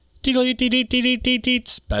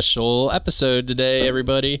Special episode today,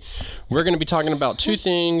 everybody. We're going to be talking about two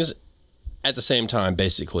things at the same time,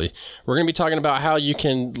 basically. We're going to be talking about how you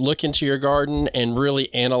can look into your garden and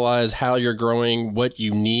really analyze how you're growing what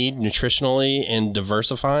you need nutritionally and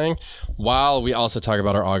diversifying, while we also talk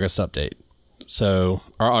about our August update. So,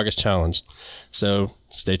 our August challenge. So,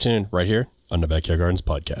 stay tuned right here on the Backyard Gardens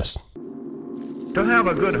podcast. To have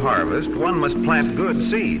a good harvest, one must plant good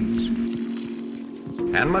seeds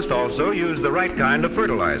and must also use the right kind of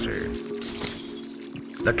fertilizer.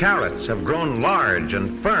 The carrots have grown large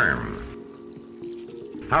and firm.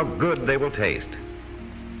 How good they will taste.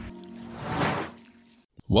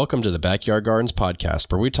 Welcome to the Backyard Gardens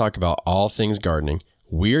podcast, where we talk about all things gardening.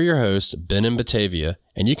 We're your hosts, Ben in Batavia,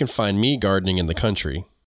 and you can find me gardening in the country.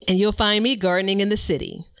 And you'll find me gardening in the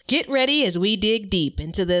city. Get ready as we dig deep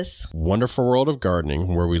into this wonderful world of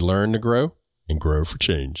gardening, where we learn to grow and grow for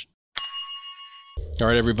change. All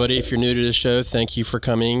right, everybody, if you're new to the show, thank you for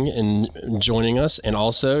coming and joining us. And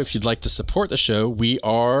also, if you'd like to support the show, we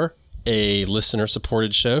are a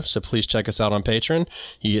listener-supported show, so please check us out on Patreon.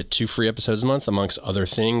 You get 2 free episodes a month, amongst other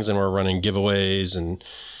things, and we're running giveaways and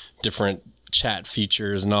different chat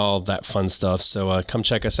features and all that fun stuff. So come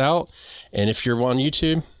check us out. And if you're on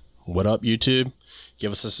YouTube, what up, YouTube?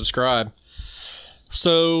 Give us a subscribe.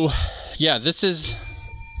 So, yeah, this is...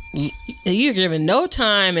 You're giving no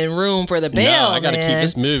time and room for the bell. No, I got to keep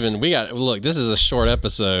this moving. Look, this is a short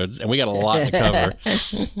episode, and we got a lot to cover.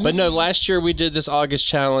 But no, last year we did this August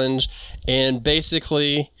challenge, and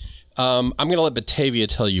basically, I'm going to let Batavia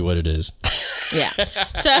tell you what it is. Yeah.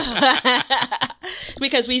 So,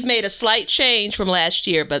 because we've made a slight change from last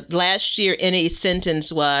year, but last year in a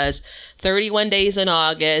sentence was 31 days in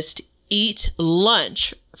August, eat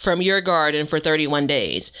lunch from your garden for 31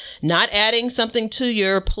 days, not adding something to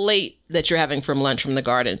your plate that you're having from lunch from the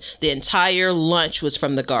garden. The entire lunch was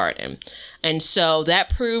from the garden. And so that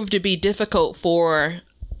proved to be difficult for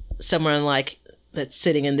someone like that's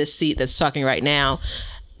sitting in this seat that's talking right now.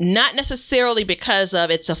 Not necessarily because of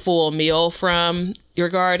it's a full meal from your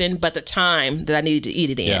garden, but the time that I needed to eat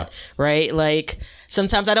it in, right? Like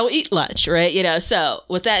sometimes I don't eat lunch, right? So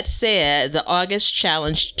with that said, the August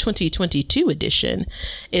Challenge 2022 edition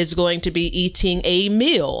is going to be eating a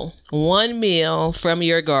meal, one meal from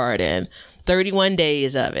your garden, 31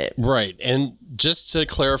 days of it. Right. And just to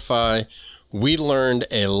clarify, we learned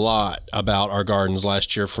a lot about our gardens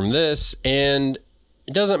last year from this, and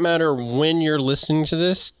it doesn't matter when you're listening to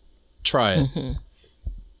this, try it. Mm-hmm.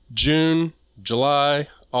 June, July,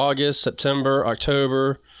 August, September,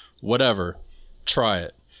 October, whatever, try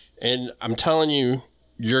it. And I'm telling you,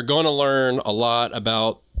 you're going to learn a lot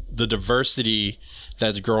about the diversity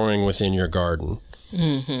that's growing within your garden.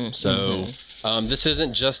 Mm-hmm. So this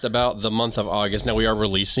isn't just about the month of August. Now, we are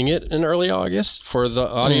releasing it in early August for the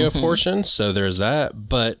audio portion, so there's that.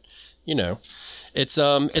 But, it's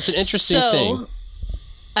an interesting thing.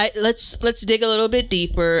 Let's dig a little bit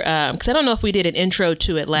deeper, because I don't know if we did an intro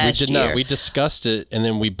to it last year. We did not. We discussed it, and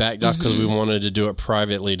then we backed off because we wanted to do it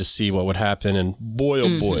privately to see what would happen, and boy,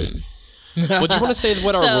 oh boy. Well, do you want to say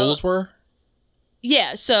what our rules were?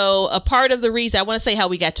 Yeah, so a part of the reason, I want to say how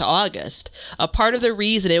we got to August. A part of the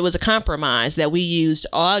reason it was a compromise that we used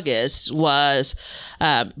August was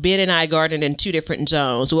Ben and I gardened in 2 different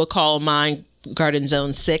zones. We'll call mine Garden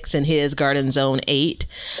Zone 6 and his Garden Zone 8.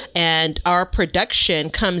 And our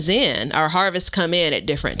production comes in, our harvests come in at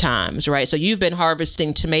different times, right? So you've been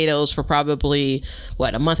harvesting tomatoes for probably,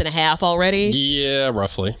 a month and a half already? Yeah,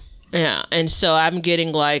 roughly. Yeah. And so I'm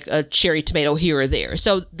getting like a cherry tomato here or there.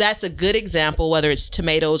 So that's a good example, whether it's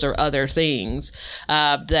tomatoes or other things,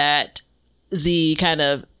 that the kind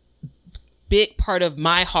of big part of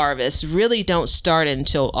my harvest really don't start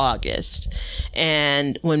until August.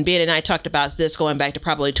 And when Ben and I talked about this going back to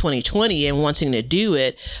probably 2020 and wanting to do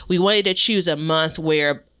it, we wanted to choose a month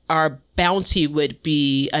where our bounty would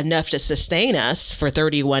be enough to sustain us for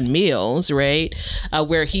 31 meals, right?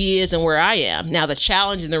 Where he is and where I am. Now, the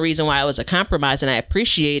challenge and the reason why it was a compromise, and I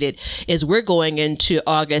appreciate it, is we're going into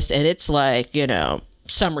August and it's like,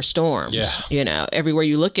 summer storms, everywhere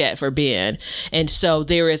you look at for Ben. And so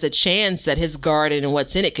there is a chance that his garden and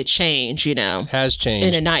what's in it could change, Has changed.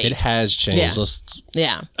 In a night. It has changed.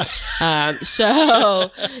 Yeah. So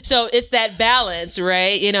it's that balance,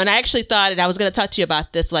 right? And I actually thought, and I was going to talk to you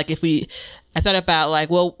about this, like if we I thought about like,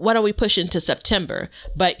 well, why don't we push into September?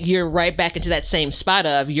 But you're right back into that same spot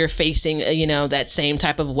of you're facing, that same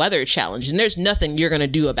type of weather challenge. And there's nothing you're going to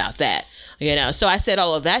do about that. So I said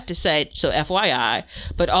all of that to say, so FYI,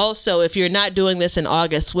 but also if you're not doing this in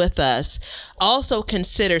August with us, also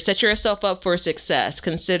set yourself up for success.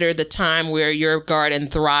 Consider the time where your garden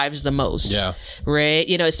thrives the most. Yeah. Right.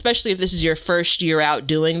 Especially if this is your first year out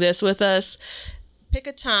doing this with us. Pick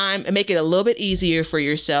a time and make it a little bit easier for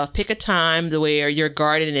yourself. Pick a time where your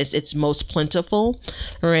garden is its most plentiful,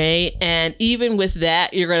 right? And even with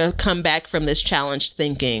that, you're going to come back from this challenge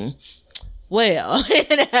thinking, well,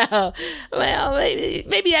 maybe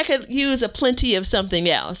I could use a plenty of something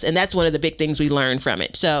else. And that's one of the big things we learned from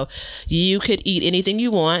it. So you could eat anything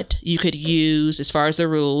you want. You could use, as far as the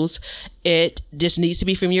rules, it just needs to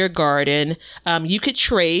be from your garden. You could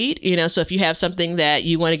trade, so if you have something that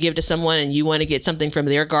you want to give to someone and you want to get something from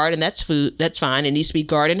their garden, that's food. That's fine. It needs to be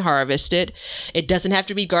garden harvested. It doesn't have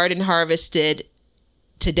to be garden harvested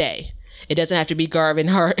today. It doesn't have to be garden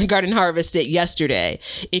harvested yesterday.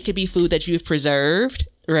 It could be food that you've preserved,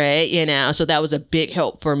 right? So that was a big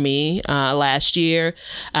help for me last year.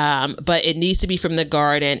 But it needs to be from the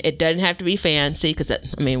garden. It doesn't have to be fancy because,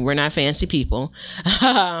 we're not fancy people.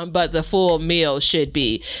 But the full meal should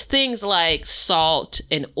be things like salt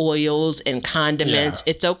and oils and condiments.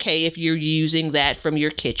 Yeah. It's okay if you're using that from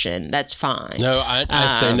your kitchen. That's fine. No,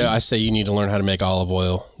 I say you need to learn how to make olive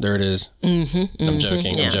oil. There it is. I'm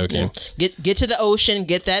joking. Yeah, I'm joking. Yeah. Get to the ocean.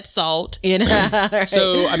 Get that salt. Right?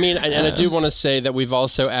 So, and I do want to say that we've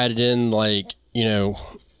also added in,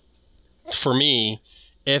 for me,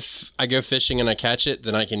 if I go fishing and I catch it,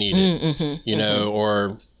 then I can eat it,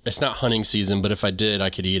 or it's not hunting season, but if I did, I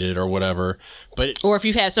could eat it or whatever. Or if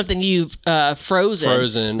you've had something you've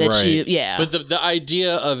frozen that right. But the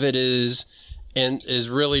idea of it is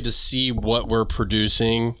really to see what we're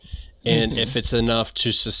producing and if it's enough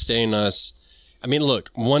to sustain us. Look,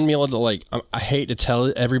 one meal I hate to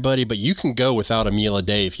tell everybody, but you can go without a meal a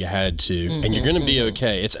day if you had to, and you're going to be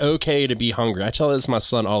okay. It's okay to be hungry. I tell this to my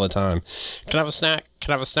son all the time. Can I have a snack? Can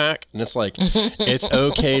I have a snack? And it's like, it's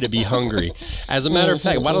okay to be hungry. As a matter of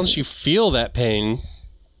fact, why don't you feel that pain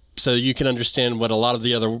so you can understand what a lot of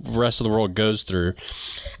the rest of the world goes through?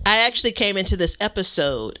 I actually came into this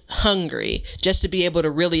episode hungry just to be able to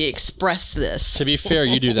really express this. To be fair,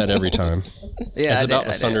 you do that every time. Yeah, it's about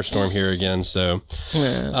the thunderstorm here again. So,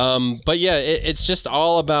 but yeah, it's just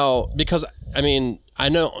all about, because I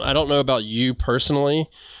don't know about you personally,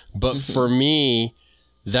 but for me,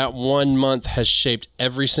 that 1 month has shaped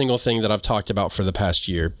every single thing that I've talked about for the past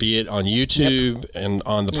year, be it on YouTube and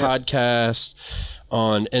on the podcast,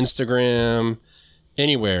 on Instagram,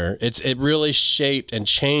 anywhere. It really shaped and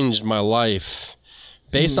changed my life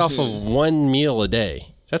based off of one meal a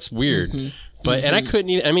day. That's weird. But, and I couldn't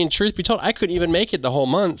even, truth be told, I couldn't even make it the whole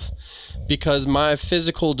month because my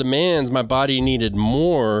physical demands, my body needed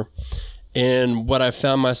more. And what I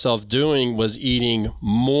found myself doing was eating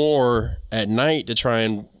more at night to try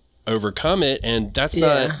and overcome it. And that's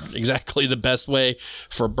not exactly the best way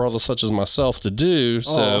for a brother such as myself to do.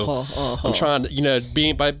 So I'm trying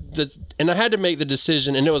to, and I had to make the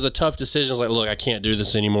decision, and it was a tough decision. I was like, look, I can't do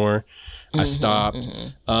this anymore. I stopped.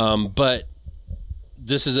 But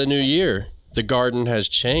this is a new year. The garden has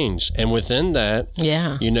changed. And within that,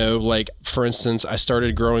 for instance, I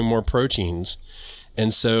started growing more proteins.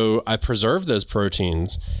 And so I preserved those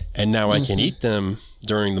proteins, and now I can eat them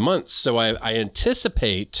during the month. So I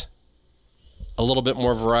anticipate a little bit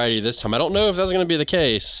more variety this time. I don't know if that's going to be the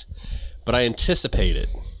case, but I anticipate it.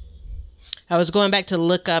 I was going back to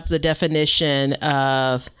look up the definition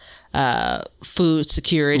of food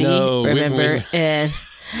security, remember?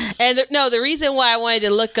 The reason why I wanted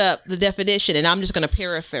to look up the definition, and I'm just going to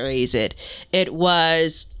paraphrase it, it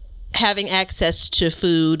was having access to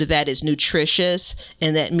food that is nutritious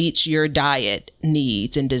and that meets your diet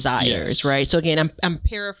needs and desires, right? So again, I'm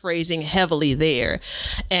paraphrasing heavily there.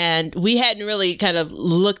 And we hadn't really kind of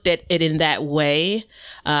looked at it in that way,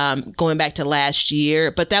 going back to last year,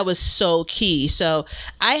 but that was so key. So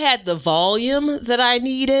I had the volume that I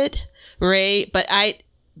needed, right? But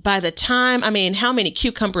by the time, how many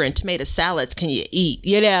cucumber and tomato salads can you eat,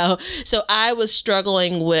 So I was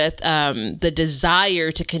struggling with the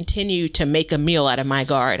desire to continue to make a meal out of my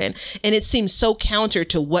garden. And it seems so counter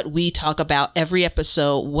to what we talk about every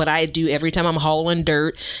episode, what I do every time I'm hauling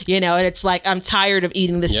dirt, and it's like, I'm tired of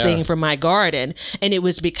eating this thing from my garden. And it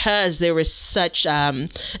was because there was such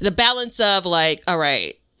the balance of like, all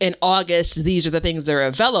right, in August, these are the things that are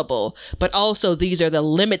available, but also these are the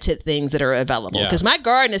limited things that are available. Because my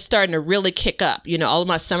garden is starting to really kick up. All of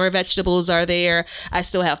my summer vegetables are there. I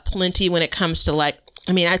still have plenty when it comes to like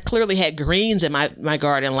I mean, I clearly had greens in my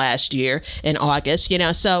garden last year in August,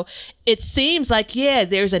 so it seems like, yeah,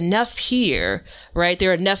 there's enough here, right? There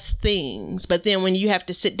are enough things. But then when you have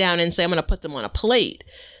to sit down and say, I'm going to put them on a plate,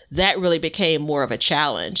 that really became more of a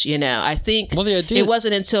challenge. I think it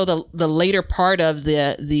wasn't until the later part of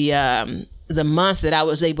the month that I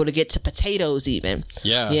was able to get to potatoes even.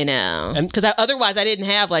 Yeah. And because otherwise I didn't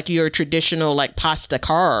have like your traditional like pasta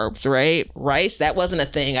carbs, right? Rice, that wasn't a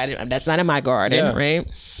thing. That's not in my garden, right?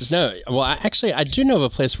 No. Well, I do know of a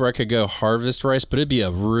place where I could go harvest rice, but it'd be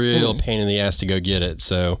a real pain in the ass to go get it.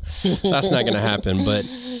 So that's not going to happen. But,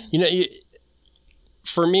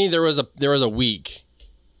 for me, there was a week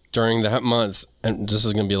during that month, and this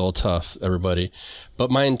is going to be a little tough, everybody,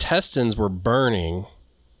 but my intestines were burning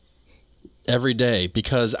every day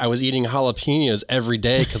because I was eating jalapenos every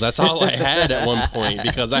day because that's all I had at one point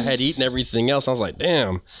because I had eaten everything else. I was like,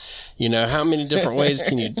 damn, how many different ways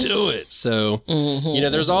can you do it? So,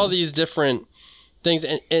 there's all these different things.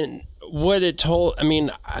 And what it told,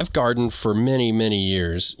 I've gardened for many, many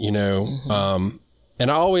years, and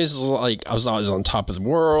I was always on top of the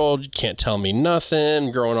world. You can't tell me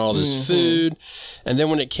nothing, growing all this food. And then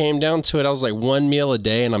when it came down to it, I was like, one meal a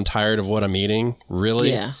day and I'm tired of what I'm eating. Really?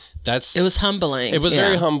 Yeah. It was humbling. It was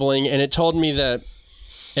very humbling. And it told me that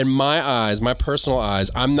in my eyes, my personal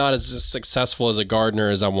eyes, I'm not as successful as a gardener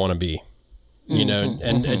as I want to be, and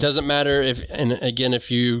it doesn't matter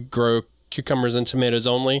if you grow cucumbers and tomatoes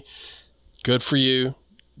only, good for you.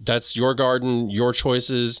 That's your garden, your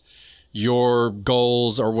choices, your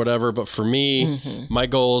goals or whatever. But for me, my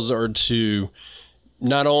goals are to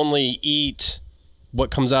not only eat what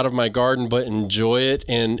comes out of my garden, but enjoy it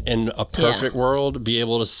in a perfect world, be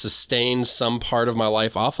able to sustain some part of my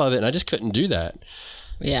life off of it. And I just couldn't do that.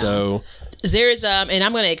 Yeah. So there's, and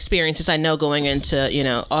I'm going to experience this, I know, going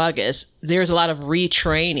into, August, there's a lot of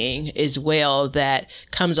retraining as well that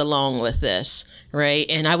comes along with this. Right.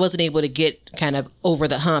 And I wasn't able to get kind of over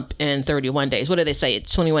the hump in 31 days. What do they say?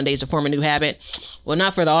 It's 21 days to form a new habit. Well,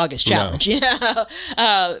 not for the August challenge,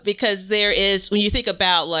 because there is, when you think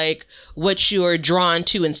about like what you're drawn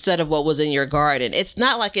to instead of what was in your garden, it's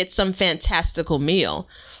not like it's some fantastical meal,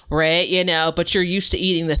 right? But you're used to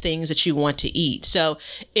eating the things that you want to eat. So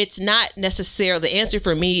it's not necessarily the answer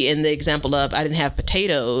for me in the example of I didn't have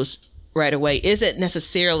potatoes right away isn't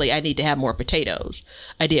necessarily I need to have more potatoes.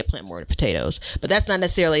 I did plant more potatoes, but that's not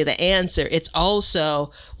necessarily the answer. It's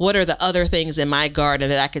also what are the other things in my garden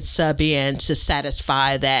that I could sub in to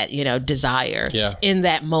satisfy that, desire in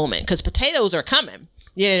that moment. Because potatoes are coming.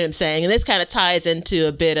 You know what I'm saying? And this kind of ties into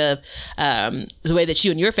a bit of the way that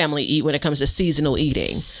you and your family eat when it comes to seasonal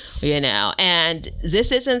eating, And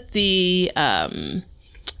this isn't the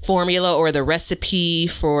formula or the recipe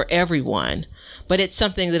for everyone. But it's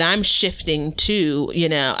something that I'm shifting to,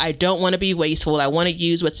 I don't want to be wasteful. I want to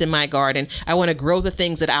use what's in my garden. I want to grow the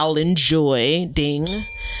things that I'll enjoy. Ding.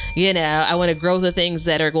 I want to grow the things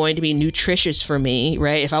that are going to be nutritious for me,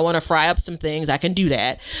 right? If I want to fry up some things, I can do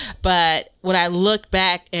that. But when I look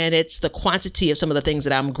back and it's the quantity of some of the things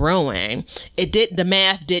that I'm growing, the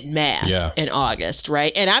math didn't math in August,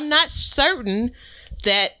 right? And I'm not certain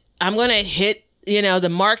that I'm going to hit the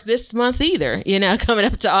mark this month either, coming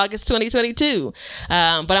up to August 2022. But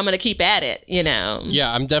I'm going to keep at it,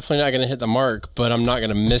 Yeah, I'm definitely not going to hit the mark, but I'm not going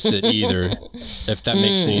to miss it either, if that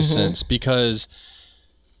makes any sense. Because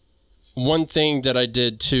one thing that I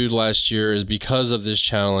did too last year is because of this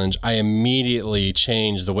challenge, I immediately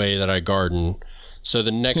changed the way that I garden. So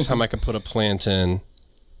the next time I could put a plant in,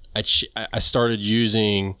 I started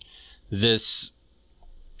using this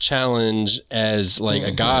challenge as like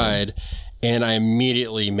a guide. And I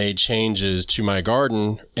immediately made changes to my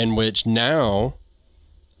garden in which now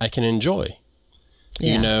I can enjoy.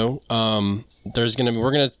 We might as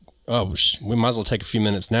well take a few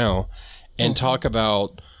minutes now and talk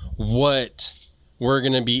about what we're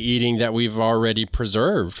going to be eating that we've already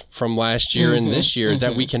preserved from last year and this year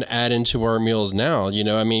that we can add into our meals now.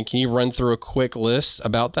 Can you run through a quick list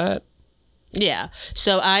about that? Yeah.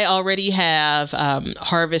 So I already have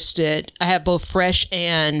harvested. I have both fresh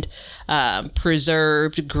and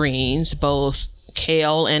preserved greens, both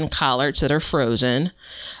kale and collards that are frozen.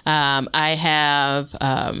 I have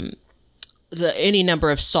any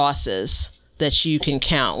number of sauces that you can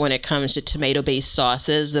count when it comes to tomato-based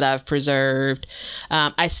sauces that I've preserved.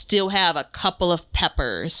 I still have a couple of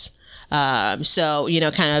peppers. So,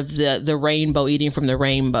 kind of the rainbow, eating from the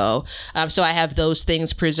rainbow. So I have those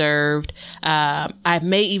things preserved. I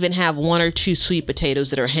may even have one or two sweet potatoes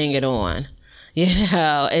that are hanging on,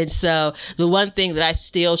 And so the one thing that I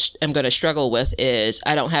still am going to struggle with is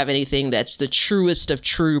I don't have anything that's the truest of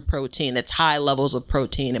true protein, that's high levels of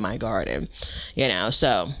protein in my garden,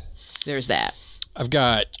 so there's that. I've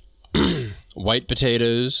got white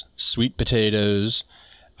potatoes, sweet potatoes.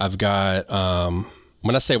 I've got,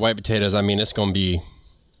 when I say white potatoes, I mean, it's going to be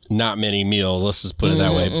not many meals. Let's just put it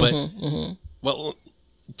that way. But, well,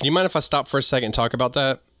 do you mind if I stop for a second and talk about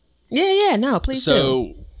that? Yeah, no, please do.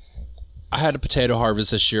 So I had a potato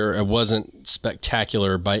harvest this year. It wasn't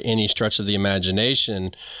spectacular by any stretch of the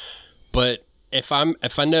imagination, but if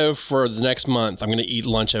I know for the next month I'm going to eat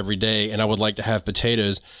lunch every day and I would like to have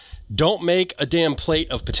potatoes, don't make a damn plate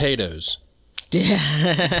of potatoes.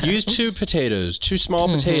 Use 2 potatoes, 2 small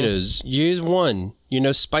potatoes. Use 1.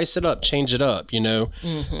 Spice it up, change it up.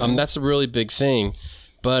 That's a really big thing.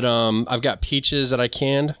 But I've got peaches that I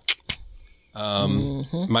canned.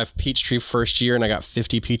 My peach tree first year, and I got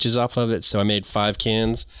 50 peaches off of it, so I made 5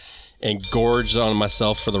 cans and gorged on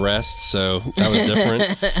myself for the rest, so that was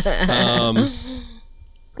different.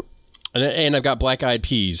 And I've got black-eyed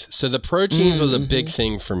peas, so the proteins was a big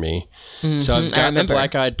thing for me. So I've got the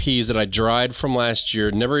black-eyed peas that I dried from last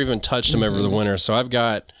year, never even touched them over the winter, so I've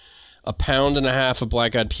got 1.5 pounds of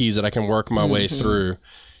black-eyed peas that I can work my way through.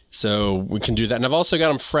 So we can do that. And I've also got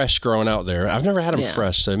them fresh growing out there. I've never had them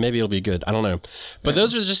fresh, so maybe it'll be good. I don't know. But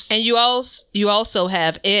those are just... And you also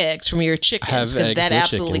have eggs from your chickens, because that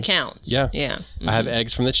absolutely counts. Yeah. I have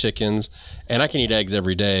eggs from the chickens, and I can eat eggs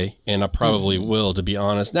every day, and I probably will, to be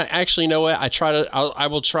honest. Now, actually, you know what? I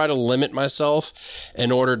will try to limit myself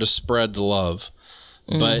in order to spread the love.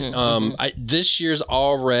 But this year's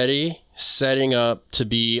already setting up to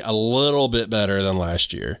be a little bit better than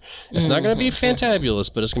last year. It's not going to be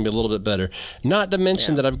fantabulous, but it's going to be a little bit better. Not to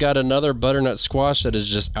mention that I've got another butternut squash that is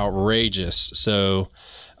just outrageous. So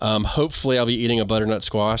hopefully I'll be eating a butternut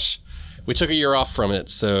squash. We took a year off from it,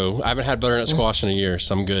 so I haven't had butternut squash in a year,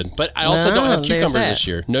 so I'm good. But I also don't have cucumbers this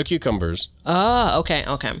year. No cucumbers. Oh, okay.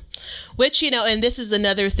 Which, and this is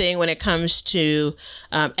another thing when it comes to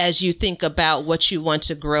as you think about what you want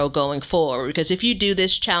to grow going forward. Because if you do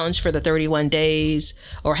this challenge for the 31 days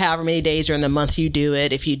or however many days are in the month you do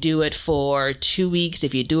it, if you do it for 2 weeks,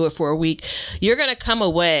 if you do it for a week, you're going to come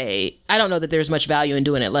away. I don't know that there's much value in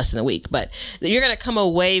doing it less than a week, but you're going to come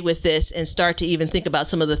away with this and start to even think about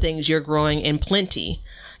some of the things you're growing in plenty,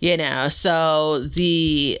 So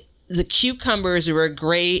the cucumbers were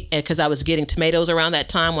great because I was getting tomatoes around that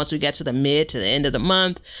time once we got to the mid to the end of the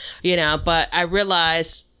month, but I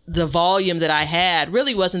realized the volume that I had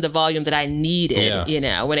really wasn't the volume that I needed,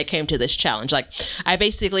 when it came to this challenge. Like I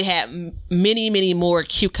basically had many, many more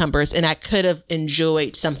cucumbers and I could have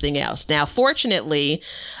enjoyed something else. Now, fortunately,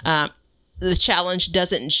 the challenge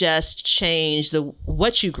doesn't just change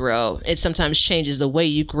what you grow. It sometimes changes the way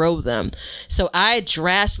you grow them. So I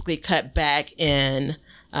drastically cut back in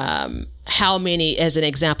how many, as an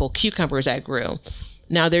example, cucumbers I grew.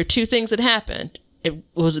 Now, there are 2 things that happened. It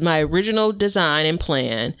was my original design and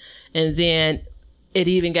plan, and then it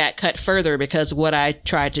even got cut further because what I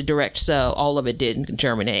tried to direct sow, all of it didn't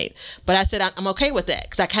germinate. But I said, I'm okay with that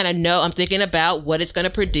because I kind of know, I'm thinking about what it's going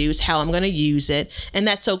to produce, how I'm going to use it, and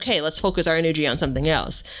that's okay. Let's focus our energy on something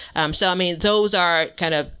else. Those are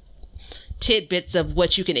kind of tidbits of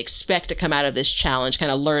what you can expect to come out of this challenge,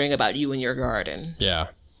 kind of learning about you and your garden. Yeah.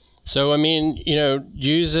 So,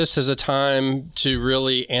 use this as a time to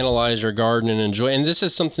really analyze your garden and enjoy. And this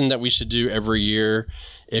is something that we should do every year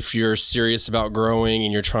if you're serious about growing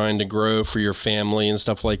and you're trying to grow for your family and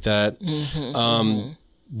stuff like that.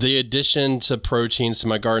 The addition to proteins to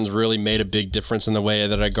my gardens really made a big difference in the way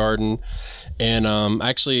that I garden. And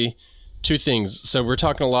actually, 2 things. So we're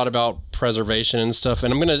talking a lot about preservation and stuff,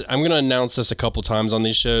 and I'm gonna announce this a couple times on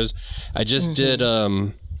these shows. I just did.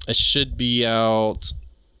 It should be out.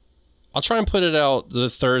 I'll try and put it out the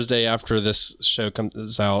Thursday after this show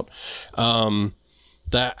comes out.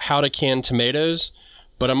 That how to can tomatoes,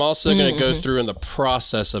 but I'm also going to go through in the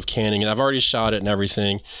process of canning, and I've already shot it and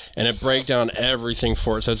everything, and it break down everything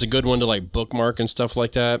for it. So it's a good one to like bookmark and stuff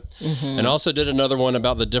like that. And also did another one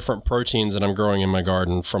about the different proteins that I'm growing in my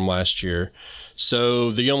garden from last year.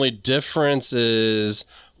 So the only difference is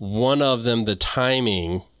one of them, the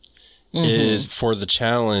timing is for the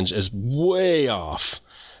challenge is way off.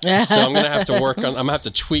 So I'm going to have to I'm going to have to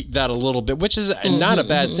tweak that a little bit, which is not a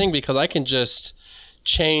bad thing because I can just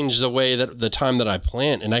change the way that the time that I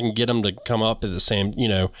plant and I can get them to come up at the same,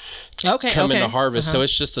 come into harvest. So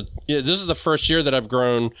it's just this is the first year that I've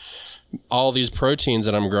grown all these proteins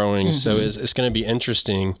that I'm growing. So it's going to be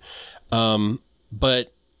interesting.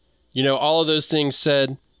 But all of those things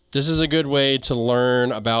said, This is a good way to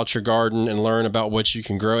learn about your garden and learn about what you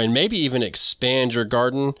can grow and maybe even expand your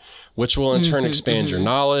garden, which will in turn expand your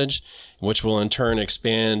knowledge, which will in turn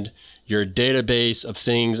expand your database of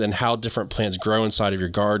things and how different plants grow inside of your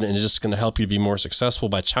garden. And it's just going to help you be more successful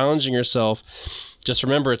by challenging yourself. Just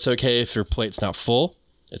remember, it's okay if your plate's not full.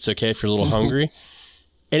 It's okay if you're a little hungry.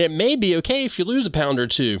 And it may be okay if you lose a pound or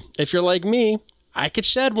two. If you're like me, I could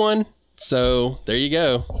shed one. So there you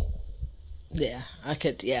go. Yeah, I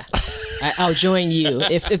could. Yeah, I'll join you.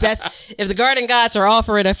 If the garden gods are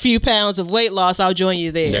offering a few pounds of weight loss, I'll join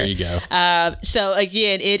you there. There you go. So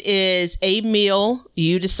again, it is a meal.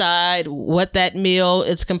 You decide what that meal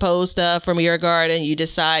is composed of from your garden. You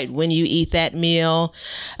decide when you eat that meal.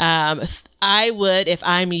 I would, if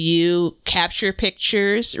I'm you, capture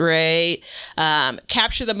pictures, right?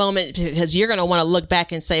 Capture the moment, because you're going to want to look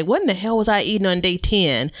back and say, what in the hell was I eating on day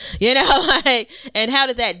 10? You know, like, and how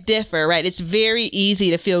did that differ, right? It's very easy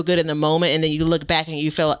to feel good in the moment. And then you look back and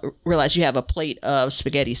you realize you have a plate of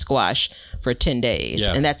spaghetti squash for 10 days.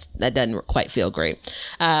 Yeah. And that doesn't quite feel great.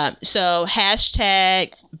 So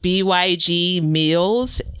hashtag BYG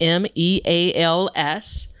meals,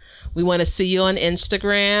 MEALS. We want to see you on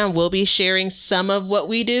Instagram. We'll be sharing some of what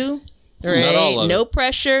we do. Right? Not all of no it.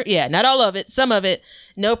 pressure. Yeah, not all of it. Some of it.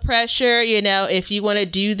 No pressure. You know, if you want to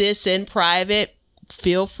do this in private,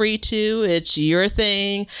 feel free to. It's your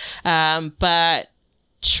thing. But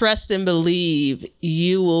trust and believe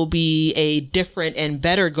you will be a different and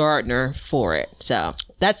better gardener for it. So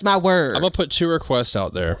that's my word. I'm going to put 2 requests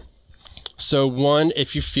out there. So one,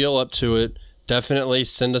 if you feel up to it, definitely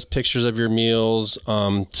send us pictures of your meals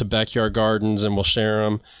to Backyard Gardens and we'll share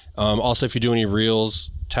them. Also, if you do any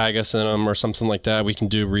reels, tag us in them or something like that. We can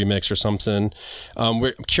do a remix or something.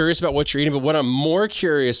 We're curious about what you're eating, but what I'm more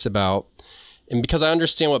curious about, and because I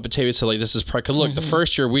understand what Batavia said, like this is because look, the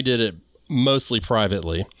first year we did it mostly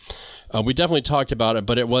privately. We definitely talked about it,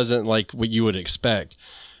 but it wasn't like what you would expect.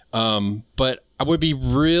 But I would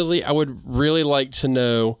really like to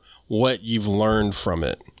know what you've learned from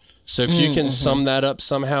it. So if you can sum that up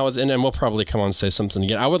somehow, and then we'll probably come on and say something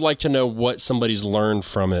again. I would like to know what somebody's learned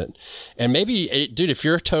from it. And maybe, dude, if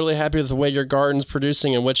you're totally happy with the way your garden's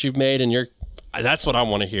producing and what you've made, and that's what I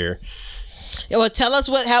want to hear. Yeah, well, tell us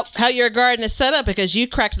how your garden is set up, because you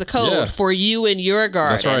cracked the code for you and your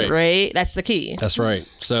garden. That's right. That's the key. That's right.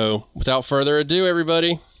 So without further ado,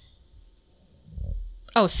 everybody.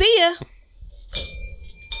 Oh, see ya.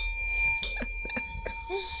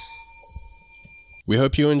 We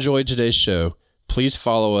hope you enjoyed today's show. Please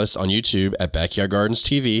follow us on YouTube at Backyard Gardens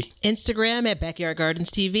TV, Instagram at Backyard Gardens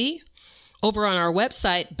TV, over on our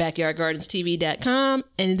website, backyardgardenstv.com,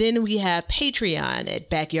 and then we have Patreon at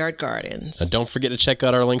Backyard Gardens. And don't forget to check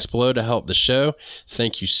out our links below to help the show.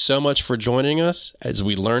 Thank you so much for joining us as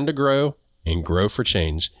we learn to grow and grow for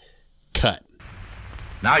change. Cut.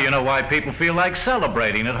 Now you know why people feel like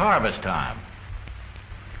celebrating at harvest time.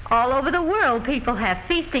 All over the world, people have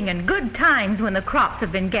feasting and good times when the crops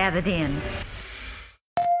have been gathered in.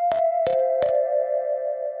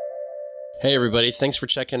 Hey, everybody. Thanks for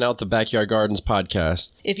checking out the Backyard Gardens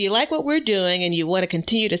podcast. If you like what we're doing and you want to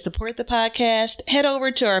continue to support the podcast, head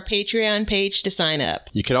over to our Patreon page to sign up.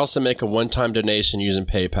 You can also make a one-time donation using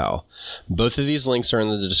PayPal. Both of these links are in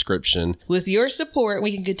the description. With your support,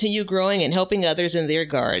 we can continue growing and helping others in their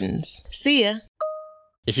gardens. See ya.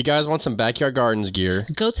 If you guys want some Backyard Gardens gear,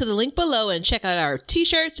 go to the link below and check out our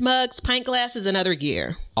t-shirts, mugs, pint glasses, and other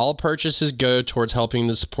gear. All purchases go towards helping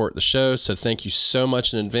to support the show, so thank you so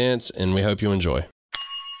much in advance, and we hope you enjoy.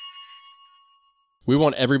 We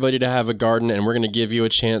want everybody to have a garden, and we're going to give you a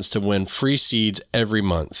chance to win free seeds every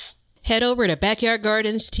month. Head over to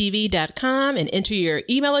backyardgardenstv.com and enter your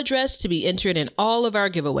email address to be entered in all of our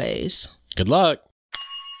giveaways. Good luck!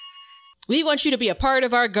 We want you to be a part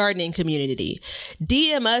of our gardening community.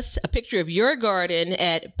 DM us a picture of your garden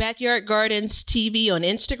at Backyard Gardens TV on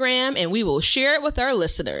Instagram, and we will share it with our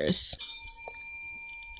listeners.